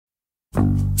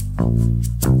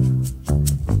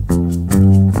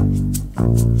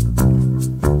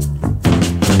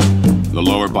The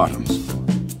Lower Bottoms.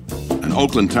 An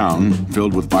Oakland town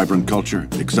filled with vibrant culture,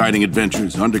 exciting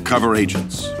adventures, undercover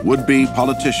agents, would-be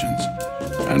politicians,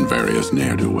 and various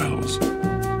ne'er-do-wells.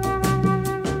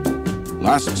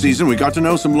 Last season, we got to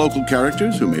know some local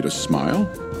characters who made us smile,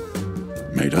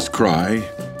 made us cry,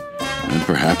 and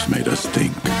perhaps made us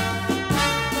think.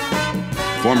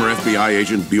 Former FBI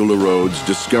agent Beulah Rhodes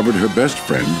discovered her best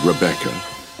friend, Rebecca,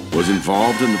 was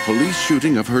involved in the police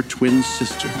shooting of her twin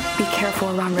sister. Be careful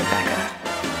around Rebecca.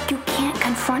 You can't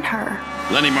confront her.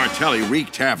 Lenny Martelli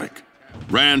wreaked havoc,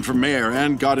 ran for mayor,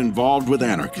 and got involved with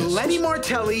anarchists. Lenny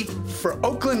Martelli for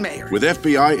Oakland mayor. With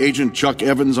FBI agent Chuck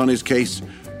Evans on his case,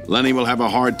 Lenny will have a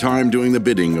hard time doing the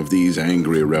bidding of these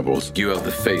angry rebels. You have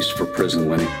the face for prison,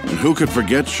 Lenny. And who could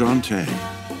forget Shantae?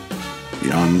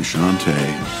 Young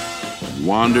Shantae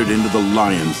wandered into the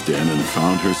lion's den and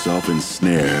found herself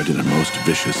ensnared in a most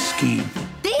vicious scheme.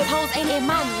 These hoes ain't in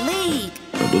my league.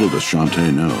 But little does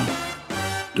Shantae know,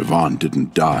 Devon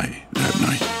didn't die that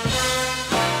night.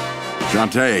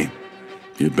 Shantae,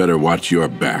 you'd better watch your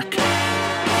back.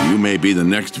 You may be the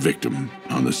next victim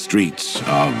on the streets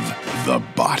of the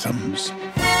Bottoms.